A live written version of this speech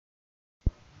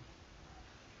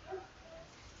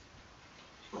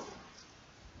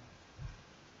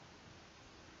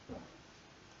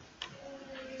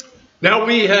Now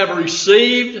we have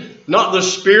received not the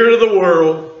spirit of the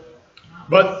world,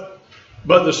 but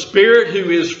the Spirit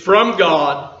who is from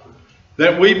God,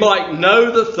 that we might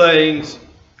know the things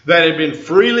that have been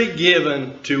freely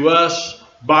given to us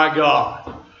by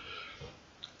God.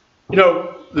 You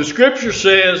know, the Scripture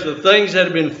says the things that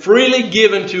have been freely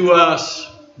given to us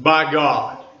by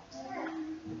God.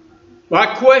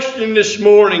 My question this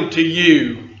morning to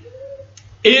you,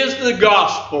 is the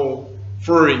gospel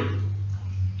free?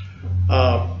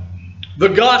 The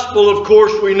gospel, of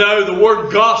course, we know the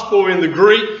word gospel in the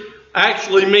Greek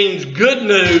actually means good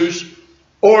news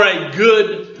or a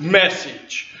good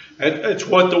message. That's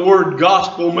what the word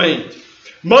gospel means.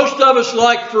 Most of us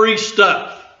like free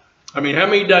stuff. I mean, how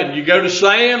many doesn't? You go to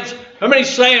Sam's. How many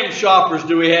Sam's shoppers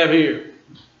do we have here?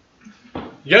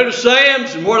 You go to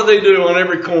Sam's, and what do they do on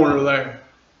every corner there?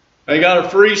 They got a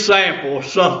free sample of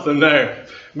something there.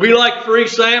 We like free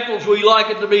samples. We like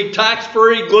it to be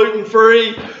tax-free,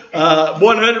 gluten-free,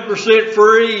 100%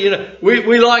 free. You know,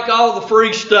 we like all the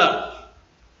free stuff.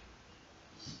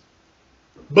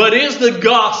 But is the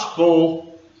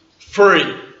gospel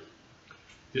free?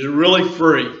 Is it really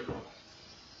free?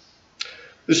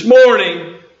 This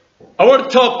morning, I want to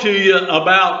talk to you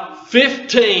about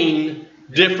 15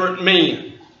 different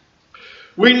men.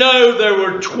 We know there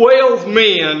were 12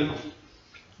 men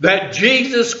that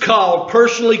Jesus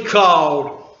personally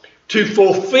called to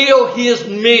fulfill his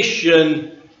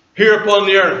mission here upon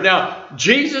the earth. Now,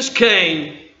 Jesus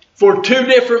came for two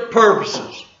different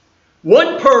purposes.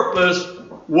 One purpose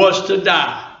was to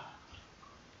die.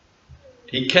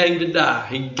 He came to die.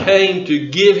 He came to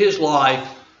give his life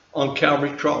on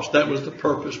Calvary's cross. That was the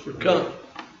purpose for coming.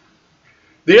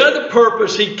 The other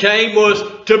purpose he came was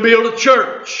to build a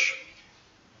church.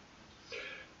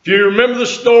 If you remember the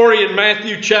story in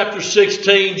Matthew chapter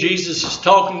 16, Jesus is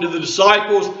talking to the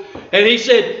disciples, and he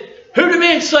said, "Who do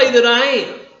men say that I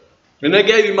am?" And they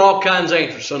gave him all kinds of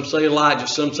answers. Some say Elijah,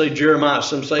 some say Jeremiah,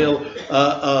 some say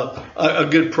a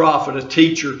good prophet, a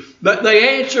teacher. But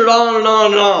they answered on and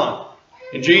on and on.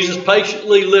 And Jesus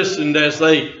patiently listened as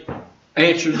they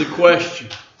answered the question.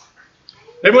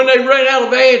 And when they ran out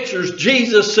of answers,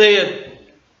 Jesus said,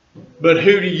 "But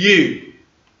who do you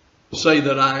say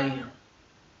that I am?"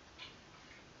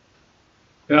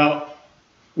 Now,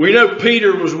 we know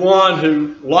Peter was one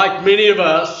who, like many of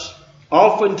us,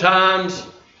 oftentimes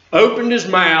opened his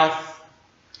mouth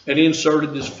and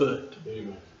inserted his foot.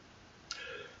 Amen.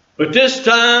 But this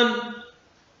time,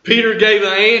 Peter gave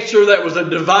an answer that was a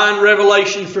divine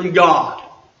revelation from God.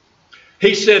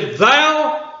 He said,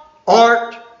 "Thou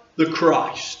art the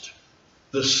Christ,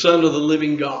 the Son of the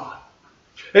living God."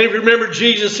 And if you remember,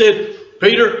 Jesus said,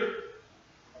 "Peter,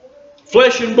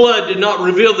 flesh and blood did not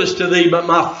reveal this to thee, but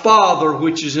my Father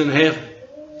which is in heaven."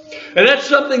 And that's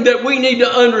something that we need to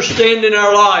understand in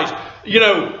our lives. You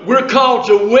know, we're called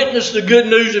to witness the good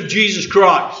news of Jesus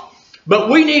Christ. But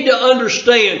we need to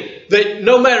understand that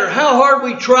no matter how hard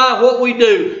we try, what we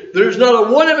do, there's not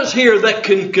a one of us here that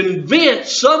can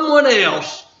convince someone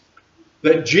else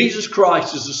that Jesus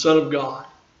Christ is the Son of God.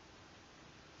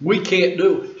 We can't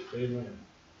do it. Amen.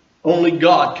 Only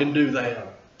God can do that.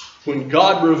 When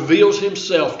God reveals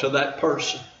himself to that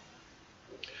person.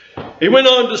 He went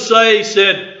on to say, he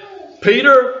said,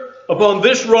 "Peter, upon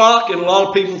this rock," and a lot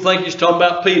of people think he's talking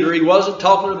about Peter. He wasn't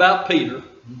talking about Peter.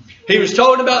 He was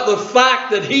talking about the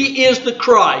fact that he is the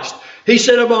Christ. He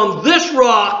said, "Upon this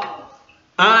rock,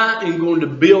 I am going to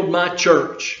build my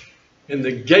church, and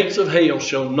the gates of hell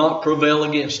shall not prevail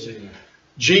against it."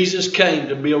 Jesus came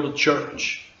to build a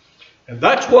church. And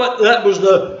that was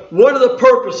one of the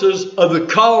purposes of the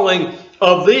calling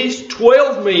of these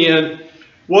 12 men,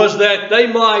 was that they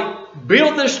might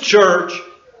build this church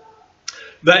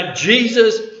that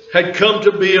Jesus had come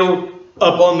to build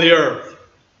upon the earth.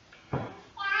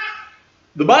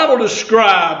 The Bible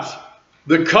describes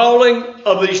the calling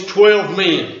of these 12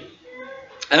 men.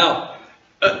 Now,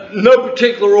 no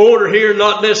particular order here,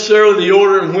 not necessarily the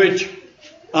order in which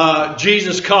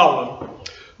Jesus called them.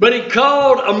 But he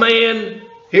called a man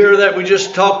here that we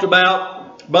just talked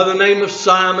about by the name of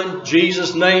Simon.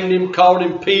 Jesus named him, called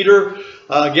him Peter,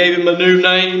 gave him a new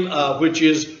name, which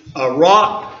is a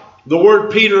rock. The word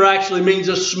Peter actually means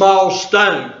a small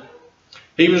stone.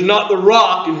 He was not the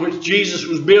rock in which Jesus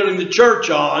was building the church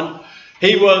on.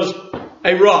 He was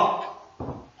a rock.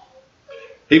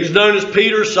 He was known as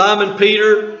Peter, Simon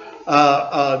Peter,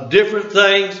 different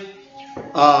things.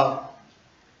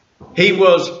 He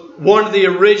was one of the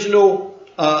original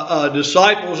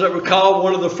disciples that were called,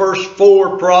 one of the first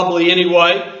four probably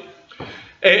anyway.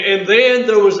 And then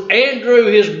there was Andrew,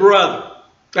 his brother.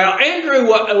 Now Andrew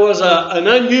was an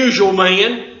unusual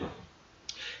man.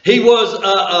 He was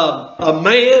a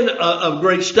man of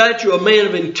great stature, a man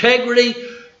of integrity.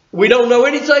 We don't know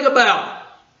anything about him.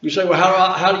 You say, well,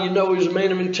 how do you know he was a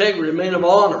man of integrity, a man of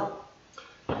honor?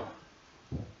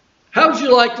 How would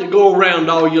you like to go around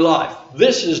all your life?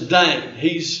 This is Dane.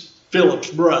 He's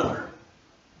Philip's brother.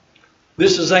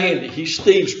 This is Andy. He's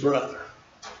Steve's brother.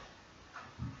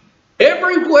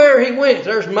 Everywhere he went,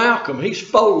 there's Malcolm. He's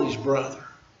Foley's brother.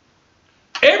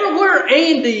 Everywhere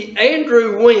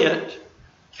Andrew went,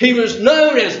 he was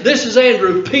known as, this is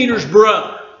Andrew, Peter's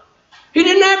brother. He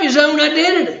didn't have his own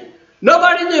identity.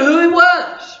 Nobody knew who he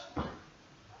was.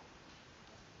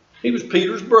 He was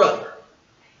Peter's brother.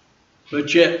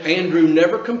 But yet Andrew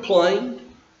never complained.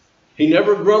 He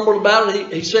never grumbled about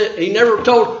it. He said, he never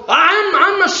told,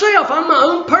 I'm myself. I'm my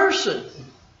own person.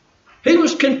 He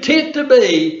was content to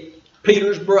be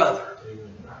Peter's brother.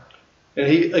 And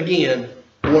he, again,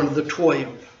 one of the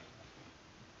 12.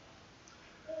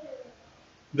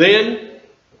 Then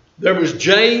there was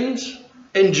James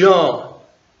and John.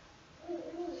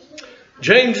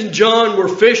 James and John were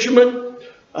fishermen.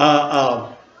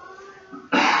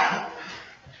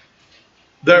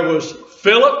 There was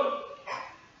Philip.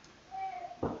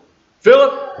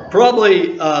 Philip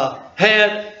probably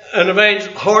had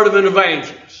an heart of an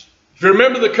evangelist. If you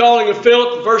remember the calling of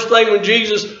Philip, the first thing when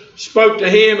Jesus spoke to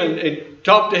him and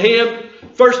talked to him,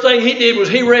 first thing he did was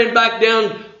he ran back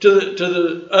down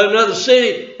to another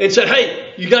city and said,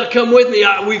 hey, you got to come with me.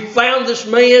 We found this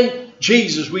man,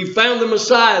 Jesus. We found the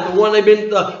Messiah, the one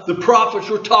the prophets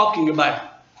were talking about.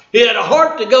 He had a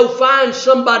heart to go find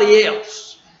somebody else.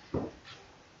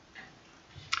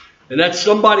 And that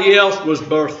somebody else was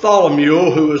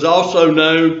Bartholomew, who was also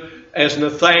known as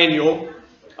Nathaniel.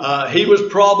 He was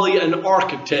probably an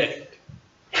architect.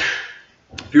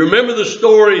 If you remember the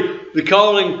story, the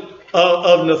calling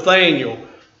of Nathaniel,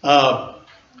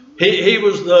 he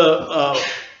was the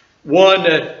one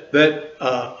that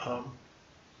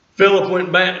Philip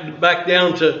went back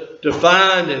down to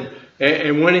find,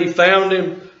 and when he found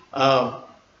him,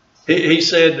 he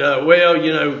said, well,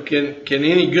 you know, can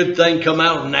any good thing come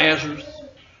out of Nazareth?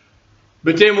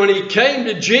 But then when he came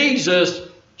to Jesus,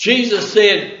 Jesus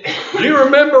said, do you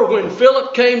remember when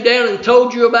Philip came down and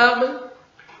told you about me?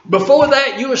 Before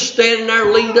that, you were standing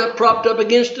there leaned up, propped up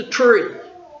against a tree.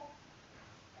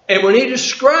 And when he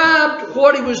described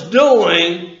what he was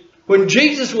doing, when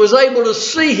Jesus was able to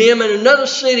see him in another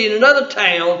city, in another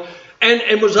town,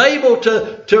 and was able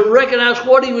to recognize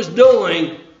what he was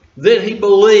doing, then he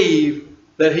believed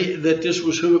that this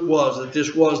was who it was, that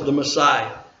this was the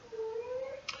Messiah.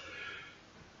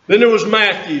 Then there was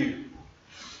Matthew.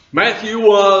 Matthew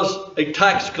was a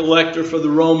tax collector for the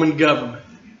Roman government.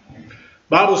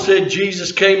 The Bible said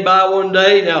Jesus came by one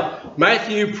day. Now,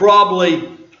 Matthew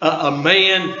probably a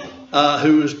man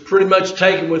who was pretty much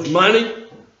taken with money.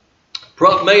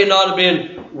 May not have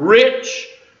been rich,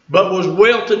 but was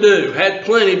well-to-do, had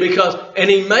plenty and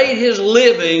he made his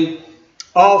living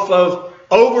off of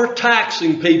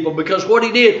overtaxing people, because what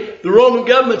he did, the Roman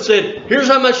government said, here's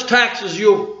how much taxes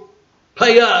you'll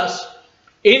pay us.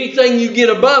 Anything you get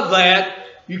above that,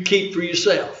 you keep for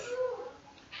yourself.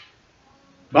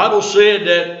 The Bible said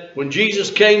that when Jesus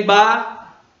came by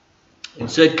and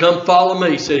said, come follow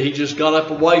me, he said he just got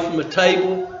up away from the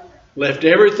table, left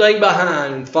everything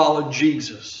behind and followed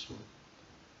Jesus.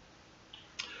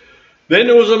 Then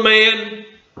there was a man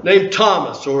named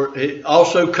Thomas, or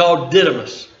also called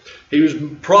Didymus. He was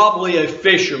probably a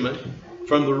fisherman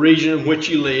from the region in which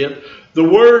he lived. The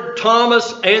word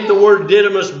Thomas and the word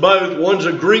Didymus both, one's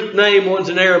a Greek name, one's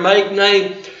an Aramaic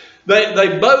name.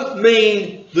 They both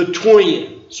mean the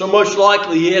twin. So most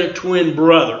likely he had a twin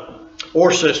brother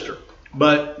or sister,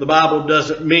 but the Bible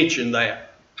doesn't mention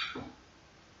that.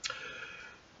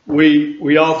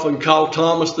 We often call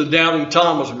Thomas the Doubting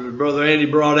Thomas. Brother Andy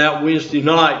brought out Wednesday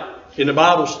night in the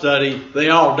Bible study, they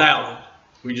all doubted.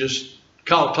 We just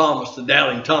call Thomas the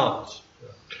Doubting Thomas.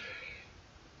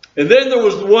 And then there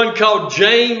was the one called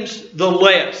James the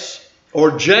Less,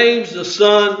 or James the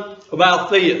son of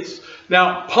Alphaeus.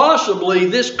 Now, possibly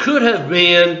this could have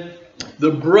been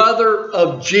the brother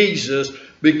of Jesus,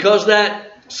 because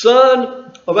that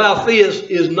son of Alphaeus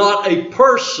is not a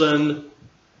person,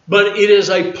 but it is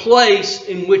a place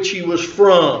in which he was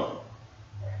from.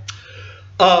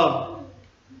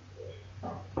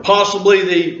 Possibly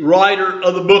the writer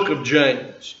of the book of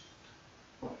James.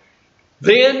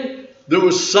 Then there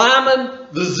was Simon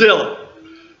the Zealot.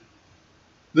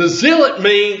 The Zealot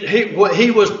means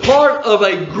he was part of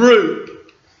a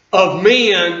group of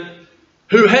men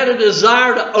who had a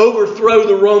desire to overthrow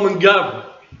the Roman government.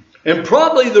 And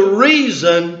probably the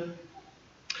reason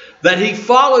that he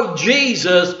followed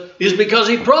Jesus is because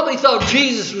he probably thought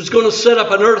Jesus was going to set up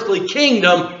an earthly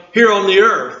kingdom here on the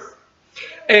earth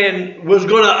and was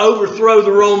going to overthrow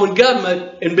the Roman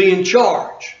government and be in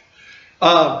charge.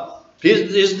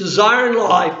 His desire in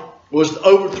life was to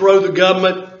overthrow the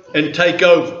government and take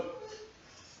over.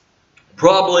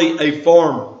 Probably a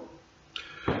farmer.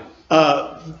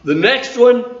 The next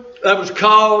one that was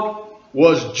called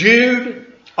was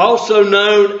Jude, also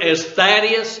known as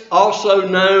Thaddeus, also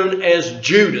known as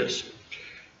Judas.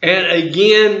 And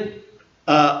again,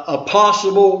 a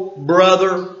possible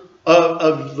brother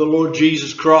of the Lord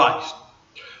Jesus Christ.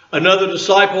 Another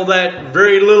disciple that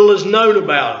very little is known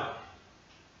about.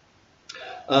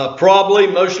 Probably,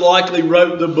 most likely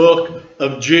wrote the book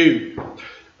of Jude.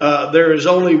 There is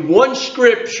only one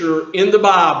scripture in the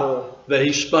Bible that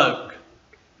he spoke.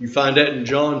 You find that in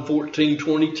John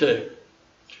 14:22.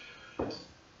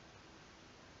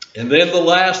 And then the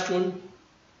last one,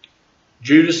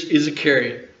 Judas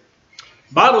Iscariot.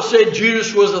 The Bible said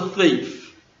Judas was a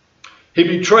thief. He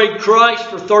betrayed Christ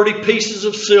for 30 pieces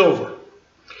of silver.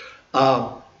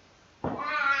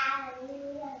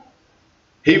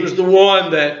 He was the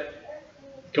one that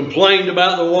complained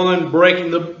about the woman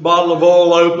breaking the bottle of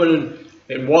oil open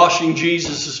and washing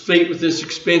Jesus' feet with this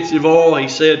expensive oil. He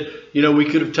said, you know, we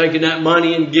could have taken that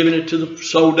money and given it to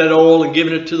sold that oil and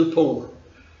given it to the poor.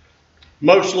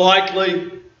 Most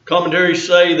likely, commentaries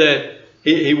say that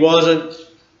he wasn't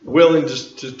willing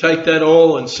to take that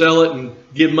oil and sell it and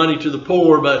give money to the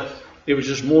poor, but it was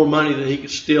just more money that he could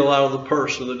steal out of the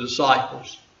purse of the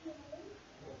disciples.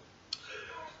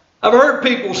 I've heard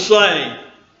people say,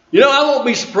 you know, I won't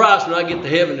be surprised when I get to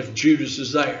heaven if Judas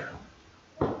is there.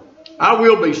 I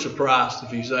will be surprised if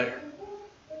he's there.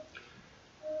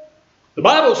 The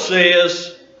Bible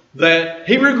says that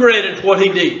he regretted what he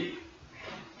did.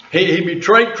 He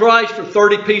betrayed Christ for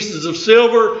 30 pieces of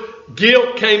silver.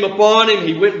 Guilt came upon him.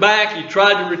 He went back. He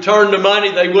tried to return the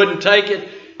money. They wouldn't take it.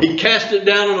 He cast it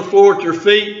down on the floor at their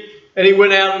feet. And he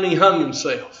went out and he hung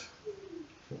himself.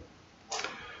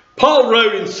 Paul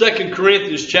wrote in 2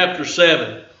 Corinthians chapter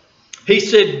 7. He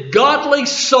said, godly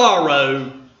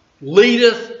sorrow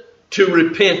leadeth to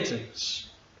repentance.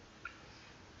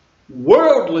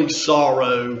 Worldly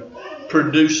sorrow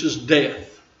produces death.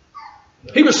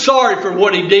 He was sorry for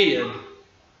what he did,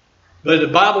 but the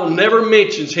Bible never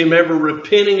mentions him ever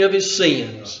repenting of his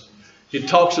sins. It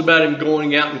talks about him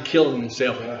going out and killing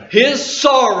himself. His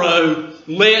sorrow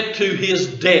led to his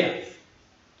death,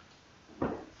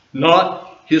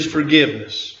 not his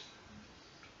forgiveness.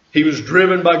 He was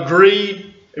driven by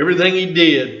greed. Everything he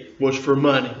did was for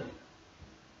money.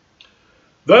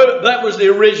 That was the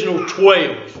original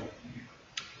 12.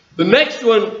 The next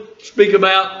one to speak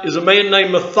about is a man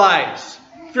named Matthias.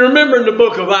 If you remember in the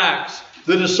book of Acts,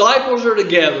 the disciples are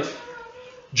together.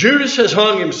 Judas has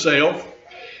hung himself.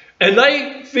 And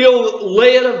they feel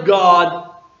led of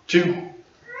God to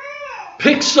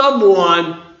pick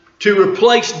someone to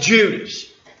replace Judas.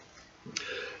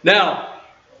 Now,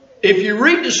 if you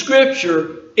read the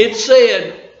scripture, it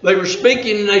said, they were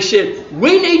speaking and they said,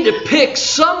 we need to pick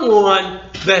someone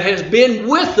that has been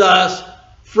with us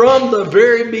from the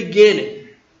very beginning.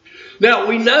 Now,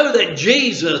 we know that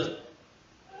Jesus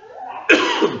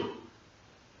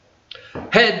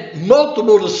had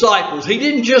multiple disciples. He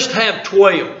didn't just have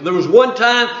 12. There was one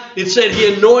time it said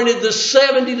he anointed the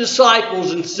 70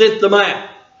 disciples and sent them out.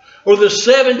 Or the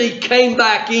 70 came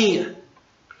back in.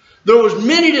 There was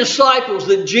many disciples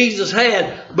that Jesus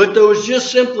had, but there was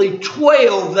just simply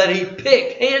 12 that he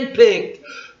handpicked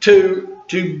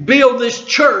to build this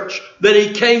church that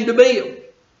he came to build.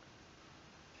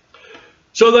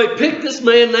 So they picked this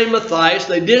man named Matthias.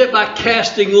 They did it by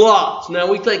casting lots. Now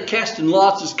we think casting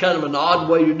lots is kind of an odd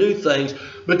way to do things,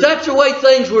 but that's the way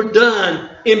things were done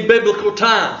in biblical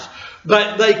times.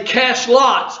 But they cast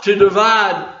lots to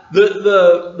divide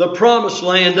the promised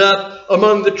land up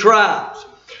among the tribes.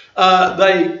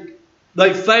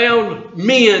 They found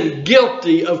men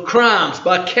guilty of crimes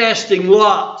by casting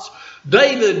lots.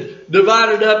 David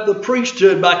divided up the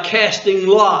priesthood by casting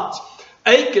lots.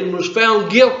 Achan was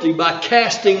found guilty by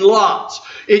casting lots.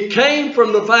 It came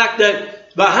from the fact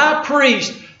that the high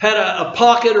priest had a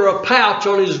pocket or a pouch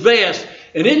on his vest,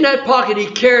 and in that pocket he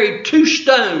carried 2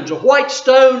 stones, a white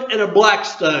stone and a black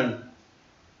stone,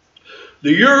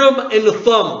 the Urim and the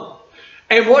Thummim.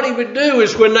 And what he would do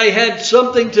is when they had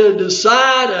something to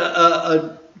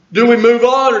decide, do we move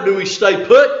on or do we stay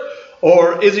put,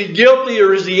 or is he guilty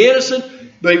or is he innocent,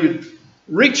 they would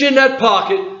reach in that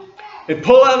pocket and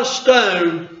pull out a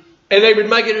stone, and they would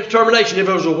make a determination. If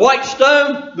it was a white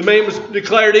stone, the man was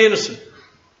declared innocent.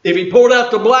 If he pulled out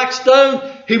the black stone,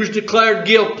 he was declared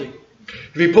guilty.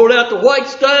 If he pulled out the white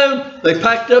stone, they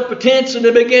packed up the tents and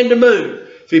they began to move.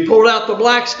 If he pulled out the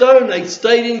black stone, they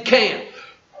stayed in camp.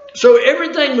 So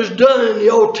everything was done in the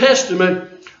Old Testament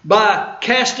by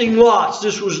casting lots.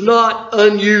 This was not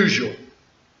unusual.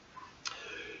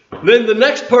 Then the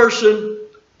next person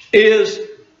is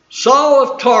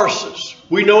Saul of Tarsus.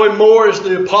 We know him more as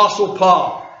the Apostle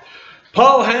Paul.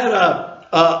 Paul had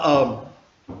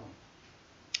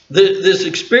this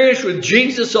experience with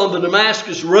Jesus on the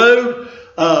Damascus Road.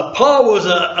 Paul was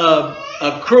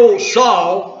a cruel.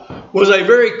 Saul was a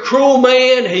very cruel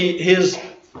man. His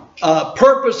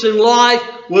purpose in life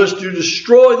was to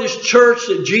destroy this church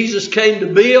that Jesus came to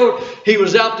build. He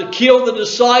was out to kill the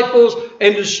disciples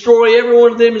and destroy every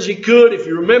one of them as he could. If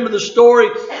you remember the story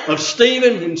of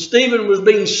Stephen, when Stephen was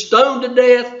being stoned to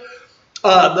death,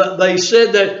 they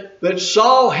said that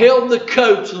Saul held the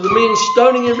coats of the men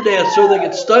stoning him to death so they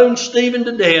could stone Stephen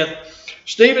to death.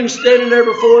 Stephen standing there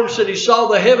before him said he saw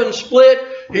the heavens split.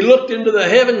 He looked into the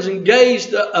heavens and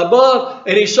gazed above,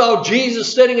 and he saw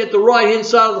Jesus sitting at the right hand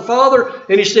side of the Father,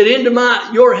 and he said, "Into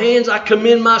your hands I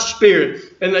commend my spirit."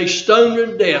 And they stoned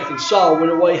him to death, and Saul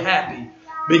went away happy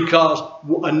because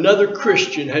another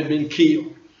Christian had been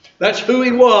killed. That's who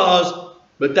he was,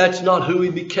 but that's not who he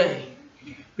became,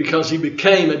 because he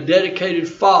became a dedicated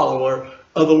follower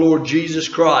of the Lord Jesus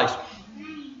Christ.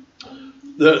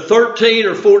 The 13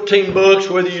 or 14 books,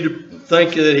 whether you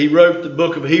think that he wrote the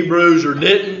book of Hebrews or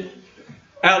didn't,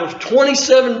 out of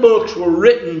 27 books were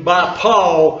written by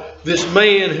Paul, this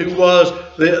man who was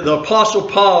the Apostle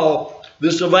Paul,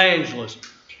 this evangelist.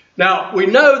 Now, we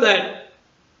know that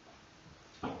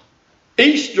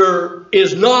Easter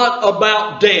is not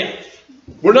about death.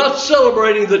 We're not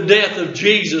celebrating the death of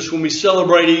Jesus when we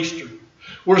celebrate Easter.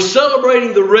 We're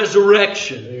celebrating the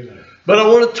resurrection. Amen. But I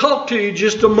want to talk to you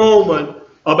just a moment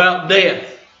about death,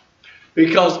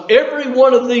 because every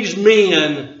one of these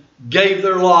men gave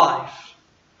their life.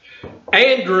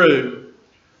 Andrew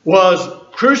was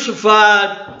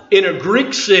crucified in a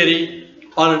Greek city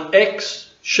on an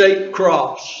X-shaped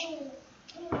cross.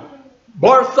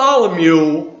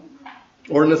 Bartholomew,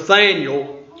 or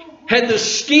Nathaniel, had the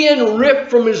skin ripped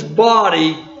from his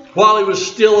body while he was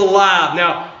still alive.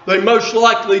 Now, they most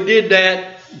likely did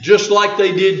that just like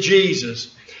they did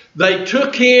Jesus. They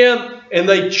took him and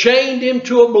they chained him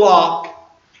to a block,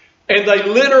 and they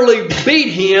literally beat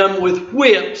him with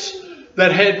whips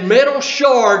that had metal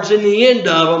shards in the end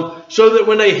of them, so that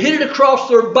when they hit it across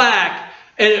their back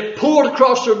and it pulled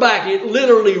across their back, it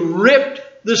literally ripped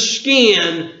the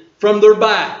skin from their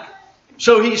back.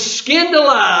 So he's skinned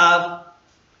alive,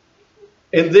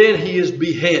 and then he is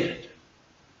beheaded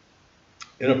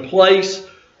in a place,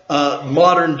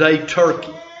 modern day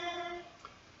Turkey.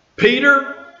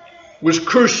 Peter was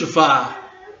crucified.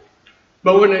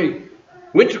 But when they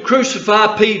went to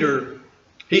crucify Peter,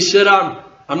 he said,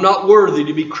 I'm not worthy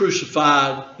to be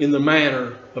crucified in the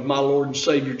manner of my Lord and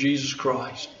Savior Jesus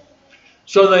Christ.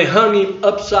 So they hung him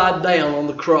upside down on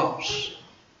the cross,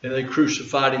 and they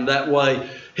crucified him that way.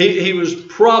 He was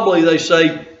probably, they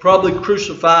say, probably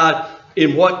crucified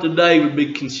in what today would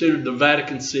be considered the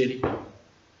Vatican City.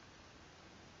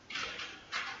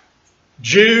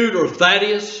 Jude, or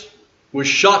Thaddeus, was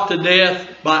shot to death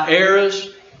by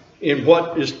arrows in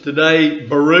what is today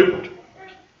Beirut.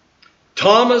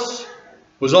 Thomas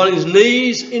was on his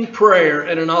knees in prayer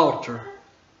at an altar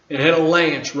and had a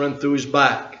lance run through his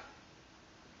back.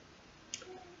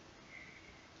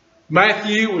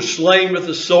 Matthew was slain with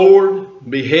a sword,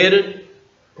 beheaded,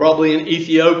 probably in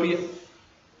Ethiopia.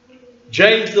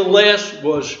 James the Less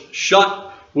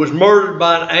was murdered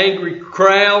by an angry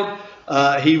crowd.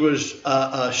 He was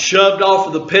shoved off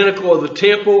of the pinnacle of the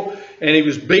temple, and he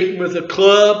was beaten with a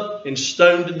club and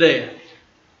stoned to death.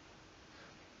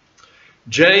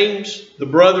 James, the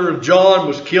brother of John,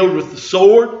 was killed with the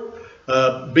sword,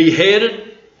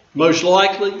 beheaded, most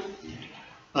likely.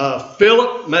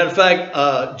 Philip, matter of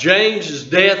fact, James's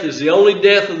death is the only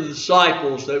death of the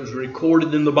disciples that was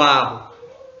recorded in the Bible.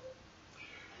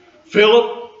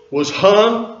 Philip was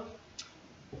hung,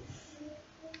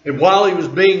 and while he was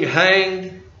being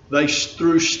hanged, they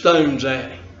threw stones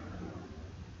at him.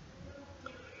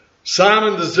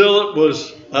 Simon the Zealot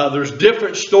was, there's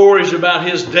different stories about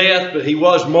his death, but he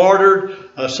was martyred.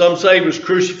 Some say he was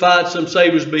crucified, some say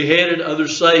he was beheaded,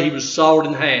 others say he was sawed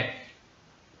in half.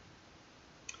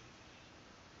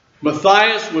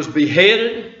 Matthias was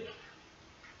beheaded.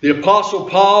 The Apostle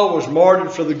Paul was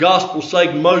martyred for the gospel's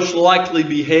sake, most likely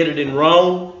beheaded in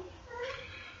Rome.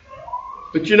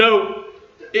 But you know,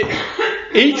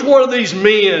 each one of these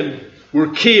men were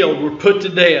killed, were put to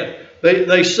death.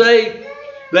 They say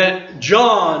that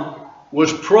John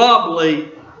was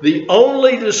probably the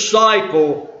only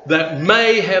disciple that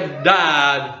may have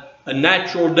died a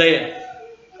natural death.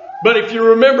 But if you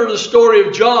remember the story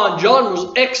of John, John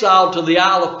was exiled to the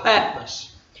Isle of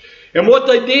Patmos. And what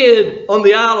they did on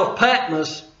the Isle of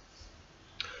Patmos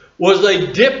was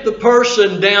they dipped the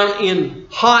person down in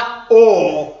hot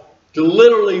oil to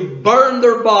literally burn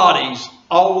their bodies,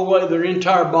 all the way their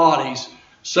entire bodies,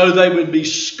 so they would be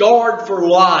scarred for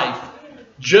life,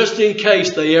 just in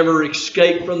case they ever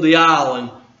escaped from the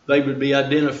island, they would be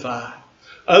identified.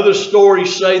 Other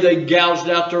stories say they gouged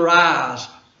out their eyes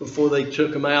before they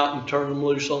took them out and turned them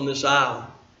loose on this island.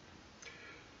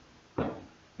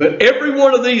 But every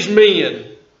one of these men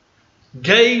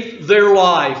gave their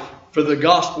life for the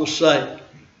gospel's sake.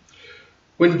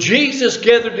 When Jesus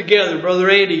gathered together, Brother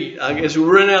Andy, I guess we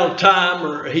ran out of time,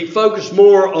 or he focused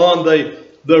more on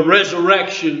the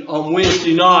resurrection on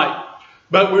Wednesday night.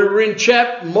 But we were in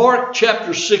Mark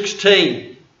chapter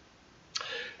 16.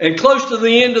 And close to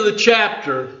the end of the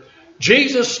chapter,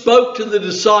 Jesus spoke to the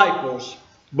disciples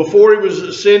before he was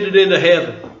ascended into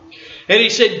heaven. And he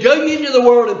said, go into the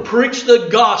world and preach the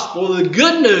gospel, the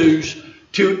good news,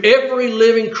 to every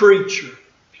living creature.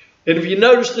 And if you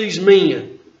notice these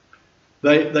men,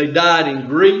 they died in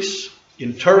Greece,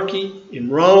 in Turkey, in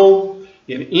Rome,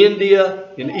 in India,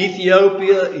 in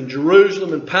Ethiopia, in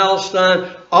Jerusalem, in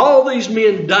Palestine. All these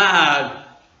men died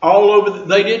all over.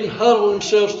 They didn't huddle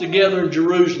themselves together in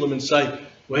Jerusalem and say,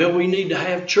 well, we need to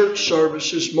have church service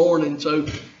this morning, so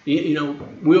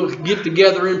we'll get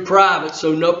together in private.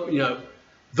 So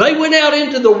they went out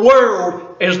into the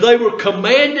world as they were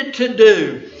commanded to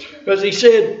do. Because he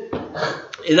said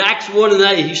in Acts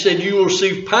 1:8, he said, you will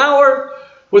receive power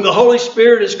when the Holy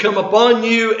Spirit has come upon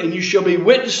you, and you shall be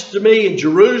witnesses to me in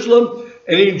Jerusalem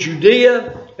and in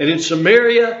Judea and in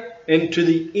Samaria and to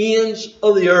the ends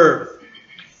of the earth.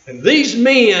 And these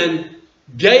men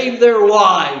gave their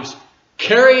lives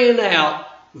carrying out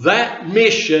that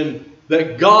mission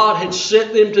that God had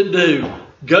sent them to do.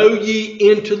 Go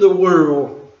ye into the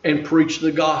world and preach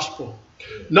the gospel.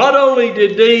 Not only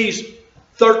did these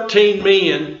 13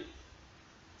 men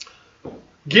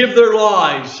give their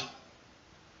lives,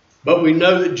 but we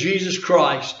know that Jesus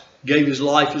Christ gave his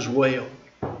life as well.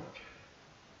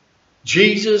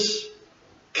 Jesus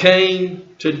came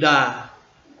to die.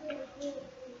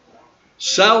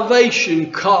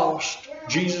 Salvation cost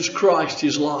Jesus Christ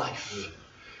his life.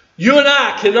 You and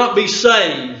I cannot be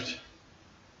saved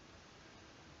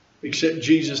except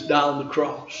Jesus died on the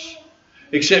cross,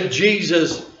 except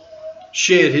Jesus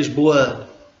shed his blood.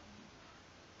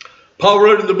 Paul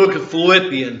wrote in the book of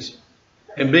Philippians,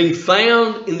 and being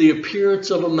found in the appearance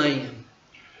of a man.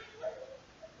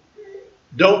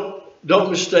 Don't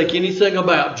mistake anything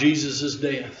about Jesus'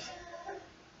 death.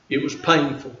 It was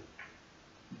painful.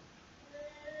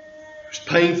 It was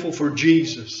painful for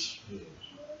Jesus.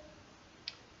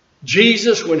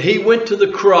 Jesus, when he went to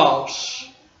the cross,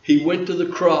 he went to the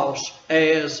cross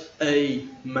as a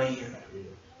man.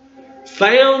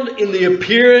 Found in the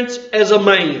appearance as a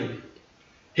man.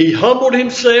 He humbled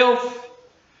himself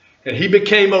and he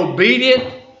became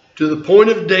obedient to the point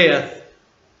of death,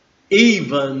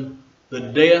 even the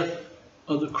death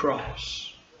of the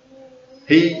cross.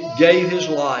 He gave his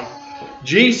life.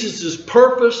 Jesus'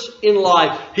 purpose in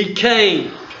life. He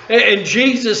came. And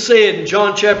Jesus said in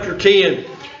John chapter 10,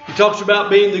 he talks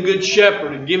about being the good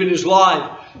shepherd and giving his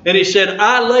life. And he said,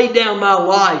 I lay down my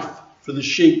life for the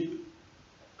sheep.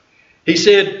 He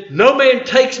said, no man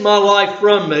takes my life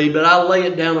from me, but I lay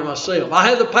it down to myself. I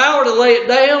have the power to lay it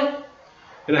down,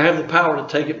 and I have the power to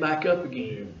take it back up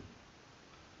again.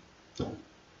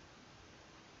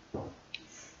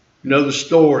 You know the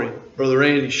story Brother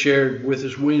Andy shared with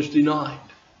us Wednesday night.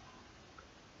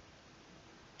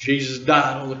 Jesus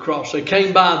died on the cross. They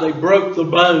came by, they broke the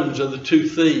bones of the two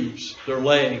thieves, their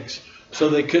legs, so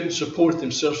they couldn't support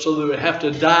themselves, so they would have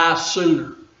to die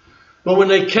sooner. But when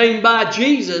they came by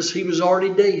Jesus, he was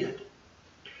already dead.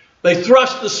 They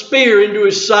thrust the spear into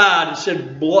his side and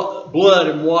said blood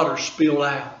and water spilled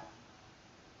out.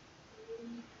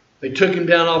 They took him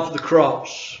down off the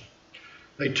cross.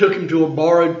 They took him to a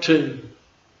borrowed tomb.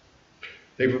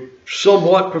 They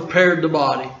somewhat prepared the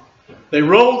body. They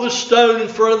rolled the stone in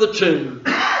front of the tomb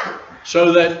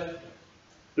so that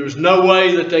there was no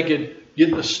way that they could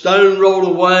get the stone rolled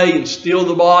away and steal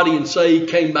the body and say he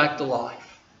came back to life.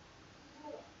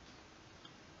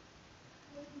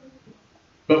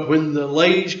 But when the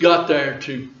ladies got there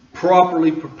to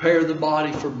properly prepare the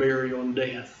body for burial and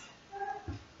death,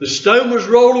 the stone was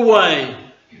rolled away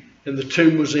and the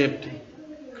tomb was empty.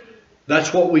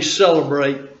 That's what we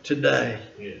celebrate today,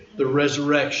 the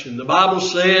resurrection. The Bible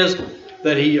says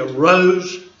that he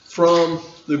arose from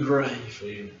the grave.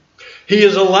 He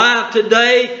is alive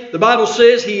today. The Bible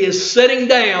says He is sitting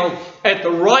down at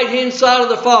the right-hand side of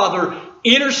the Father,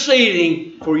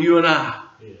 interceding for you and I.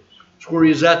 That's where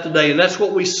He is at today, and that's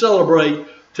what we celebrate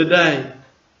today.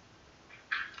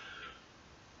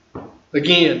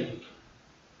 Again,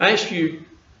 I ask you,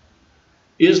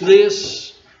 is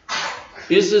this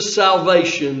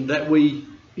salvation that we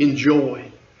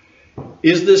enjoy?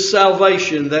 Is this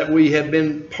salvation that we have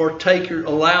been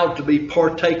allowed to be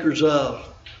partakers of?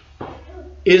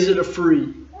 Is it a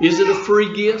free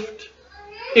gift?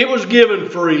 It was given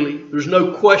freely. There's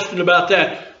no question about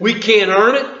that. We can't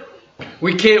earn it.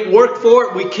 We can't work for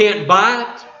it. We can't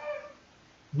buy it.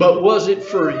 But was it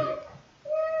free?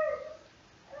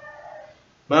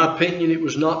 My opinion, it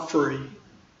was not free.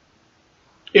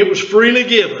 It was freely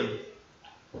given.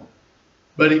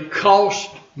 But it cost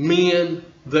men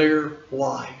their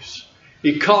lives.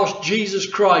 It cost Jesus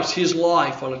Christ His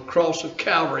life on the cross of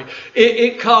Calvary.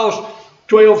 It cost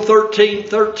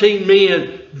 13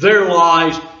 men their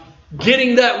lives,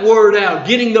 getting that word out,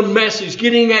 getting the message,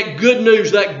 getting that good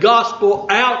news, that gospel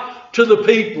out to the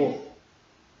people.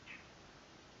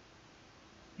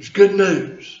 It's good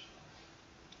news.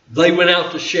 They went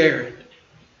out to share it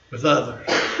with others.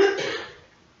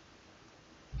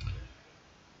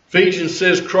 Ephesians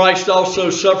says Christ also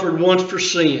suffered once for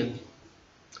sin,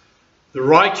 the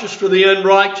righteous for the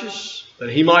unrighteous, that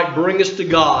He might bring us to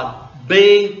God,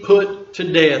 being put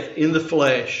to death in the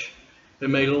flesh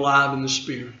and made alive in the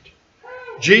Spirit.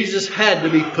 Jesus had to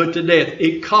be put to death.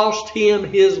 It cost Him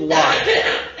His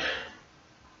life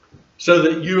so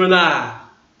that you and I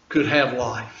could have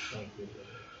life.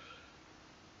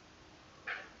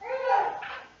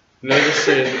 And as I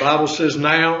said, the Bible says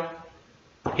now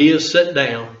He is set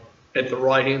down at the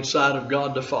right-hand side of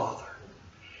God the Father,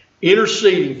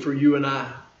 interceding for you and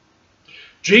I.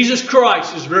 Jesus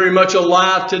Christ is very much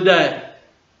alive today.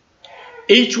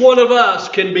 Each one of us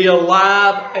can be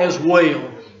alive as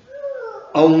well,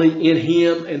 only in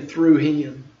Him and through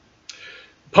Him.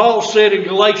 Paul said in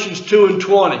Galatians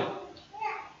 2:20,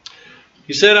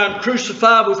 he said, I'm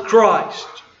crucified with Christ.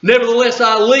 Nevertheless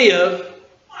I live,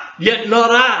 yet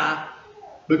not I,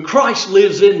 but Christ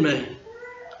lives in me.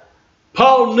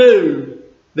 Paul knew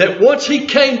that once he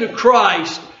came to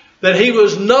Christ, that he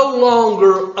was no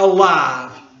longer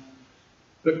alive,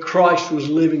 but Christ was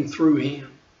living through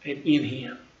him and in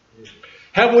him.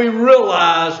 Have we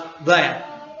realized that?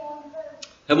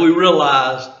 Have we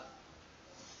realized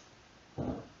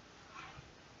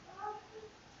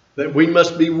that we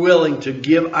must be willing to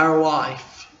give our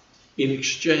life in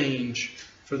exchange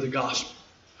for the gospel,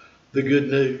 the good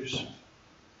news?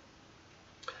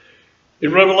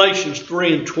 In Revelations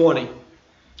 3:20,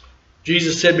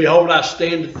 Jesus said, Behold, I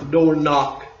stand at the door and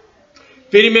knock.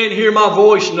 If any man hear my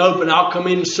voice and open, I'll come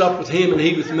in and sup with him and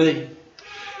he with me.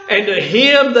 And to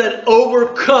him that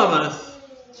overcometh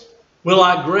will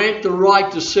I grant the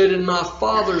right to sit in my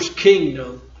Father's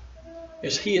kingdom,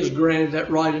 as He has granted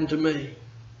that right unto me.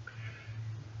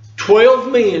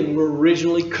 12 men were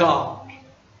originally called.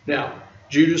 Now,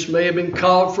 Judas may have been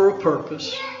called for a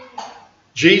purpose.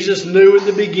 Jesus knew in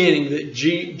the beginning that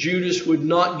Judas would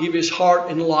not give his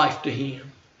heart and life to Him.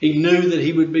 He knew that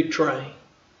he would betray.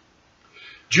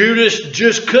 Judas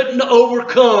just couldn't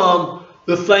overcome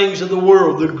the things of the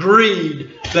world, the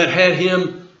greed that had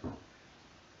him,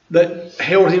 that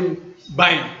held him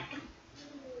bound.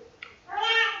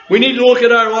 We need to look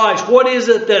at our lives. What is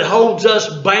it that holds us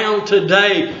bound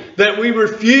today, that we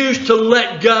refuse to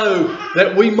let go,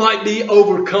 that we might be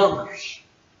overcomers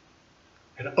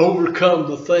and overcome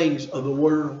the things of the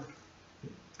world?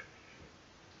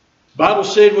 The Bible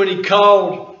said when He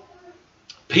called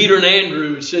Peter and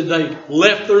Andrew, it said they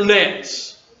left their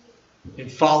nets and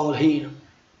followed Him.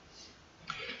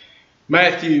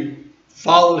 Matthew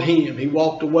followed Him. He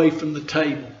walked away from the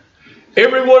table.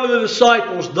 Every one of the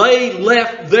disciples, they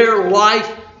left their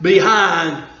life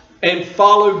behind and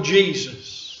followed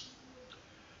Jesus.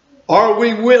 Are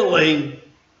we willing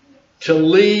to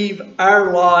leave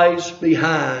our lives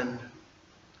behind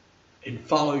and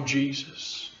follow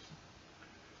Jesus?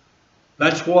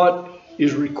 That's what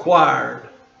is required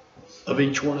of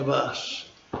each one of us.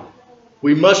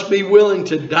 We must be willing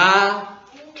to die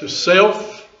to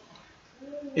self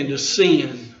and to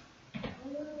sin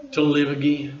to live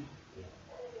again.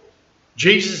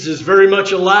 Jesus is very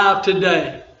much alive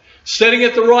today, sitting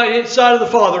at the right-hand side of the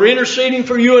Father, interceding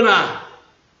for you and I.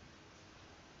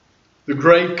 The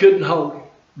grave couldn't hold Him.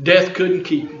 Death couldn't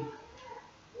keep Him.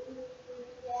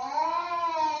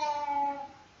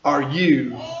 Are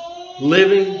you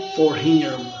living for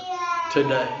Him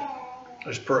today?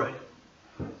 Let's pray.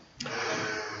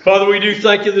 Father, we do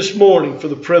thank you this morning for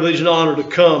the privilege and honor to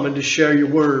come and to share your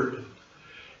word.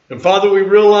 And Father, we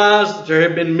realize that there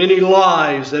have been many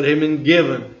lies that have been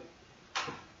given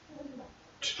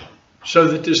so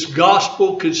that this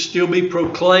gospel could still be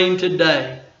proclaimed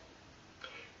today.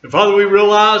 And Father, we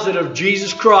realize that if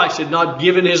Jesus Christ had not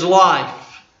given his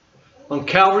life on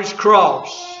Calvary's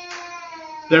cross,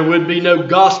 there would be no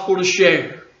gospel to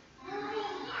share.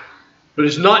 But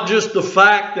it's not just the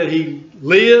fact that he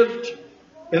lived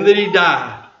and that he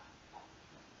died.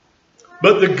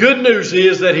 But the good news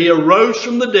is that he arose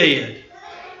from the dead.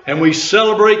 And we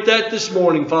celebrate that this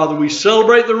morning, Father. We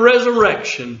celebrate the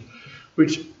resurrection,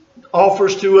 which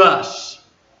offers to us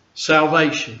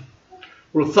salvation.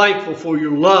 We're thankful for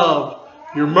your love,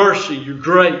 your mercy, your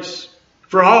grace,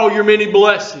 for all your many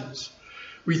blessings.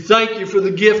 We thank you for the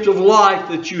gift of life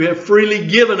that you have freely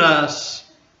given us.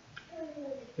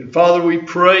 And Father, we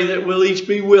pray that we'll each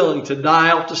be willing to die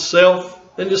out to self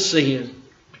and to sin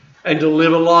and to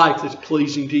live a life that's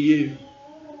pleasing to you.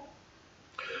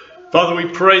 Father,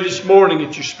 we pray this morning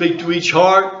that you speak to each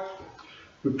heart.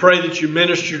 We pray that you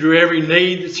minister to every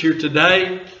need that's here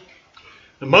today.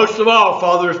 And most of all,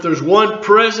 Father, if there's one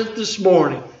present this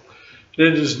morning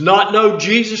that does not know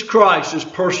Jesus Christ as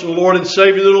personal Lord and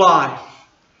Savior of their life,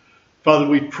 Father,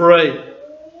 we pray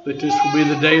that this will be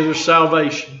the day of their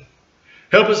salvation.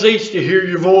 Help us each to hear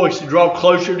your voice, to draw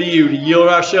closer to you, to yield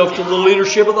ourselves to the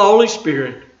leadership of the Holy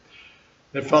Spirit,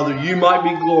 that, Father, you might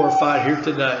be glorified here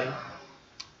today.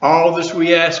 All this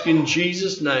we ask in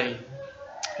Jesus' name.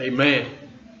 Amen.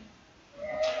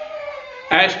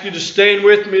 I ask you to stand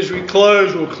with me as we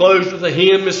close. We'll close with a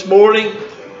hymn this morning.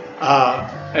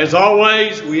 As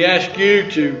always, we ask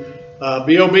you to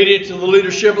be obedient to the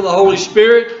leadership of the Holy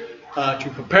Spirit,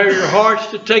 to prepare your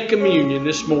hearts to take communion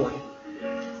this morning.